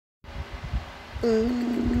Sorry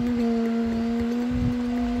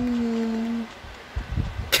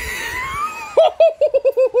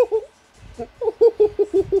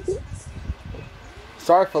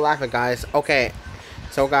for laughing, guys. Okay,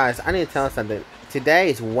 so guys, I need to tell you something. Today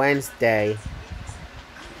is Wednesday,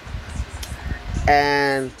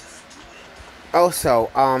 and also,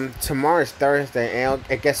 tomorrow is Thursday, and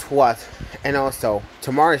guess what? And also,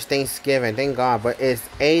 tomorrow is Thanksgiving. Thank God, but it's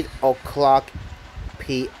 8 o'clock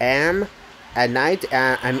p.m. at night,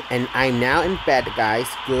 and I'm now in bed, guys.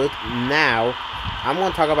 Good. Now, I'm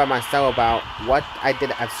gonna talk about myself about what I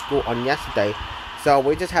did at school on yesterday. So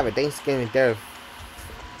we just have a Thanksgiving dinner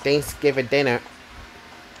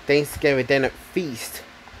feast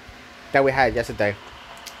that we had yesterday.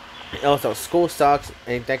 Also, school sucks,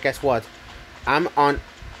 and then guess what? I'm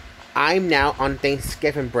now on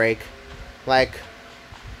Thanksgiving break, like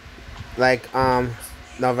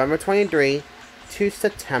November 23 to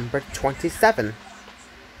September 27.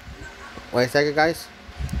 Wait a second, guys.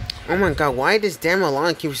 Oh my God, why this damn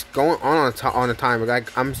alarm keeps going on the timer?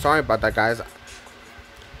 Like, I'm sorry about that, guys,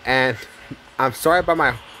 and I'm sorry about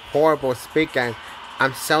my horrible speaking.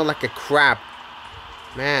 I'm sound like a crap,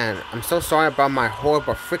 man. I'm so sorry about my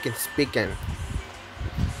horrible freaking speaking.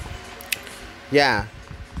 Yeah,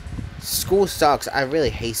 school sucks. I really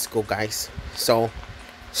hate school, guys. So,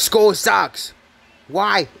 school sucks.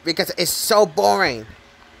 Why? Because it's so boring.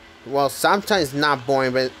 Well, sometimes it's not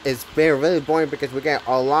boring, but it's been really boring because we get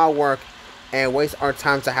a lot of work and waste our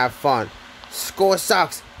time to have fun. School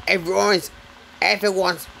sucks. Everyone's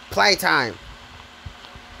playtime.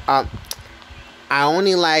 I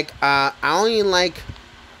only like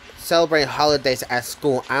celebrating holidays at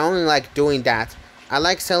school. I only like doing that. I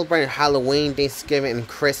like celebrating Halloween, Thanksgiving, and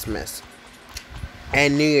Christmas.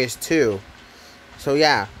 And New Year's too. So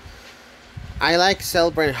yeah. I like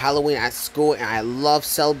celebrating Halloween at school, and I love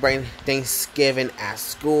celebrating Thanksgiving at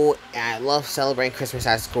school, and I love celebrating Christmas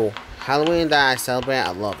at school. Halloween that I celebrate,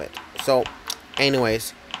 I love it. So,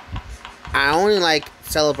 anyways, I only like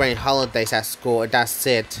celebrating holidays at school, that's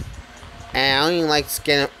it. And I only like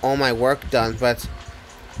getting all my work done, but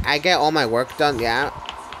I get all my work done, yeah.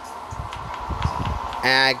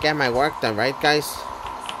 And I get my work done, right, guys?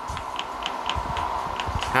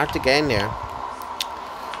 How to get in there.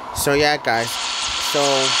 So yeah, guys. So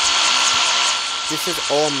this is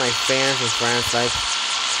all my fans and friends. Like,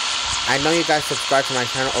 I know you guys subscribe to my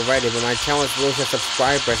channel already, but my channel is losing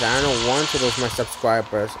subscribers, and I don't want to lose my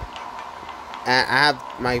subscribers. And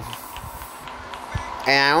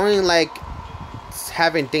I only like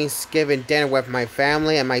having Thanksgiving dinner with my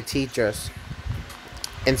family and my teachers.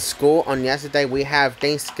 In school on yesterday, we have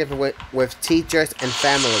Thanksgiving with teachers and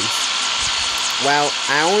families. Well,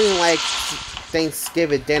 I only like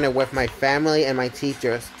Thanksgiving dinner with my family and my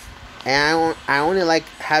teachers. And I only like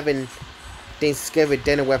having Thanksgiving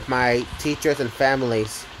dinner with my teachers and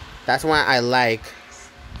families. That's why I like.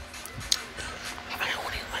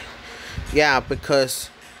 Yeah, because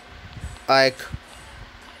like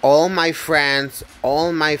all my friends,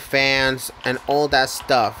 all my fans, and all that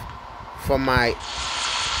stuff from my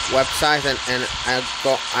website, and I'm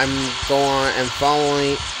going and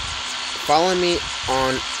follow me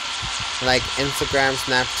on like Instagram,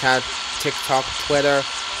 Snapchat, TikTok, Twitter,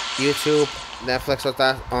 YouTube, Netflix, all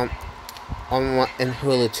that, and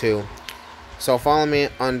Hulu too. So follow me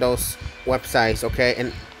on those websites,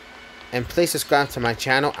 okay? And please subscribe to my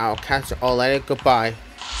channel. I'll catch you all later. Goodbye.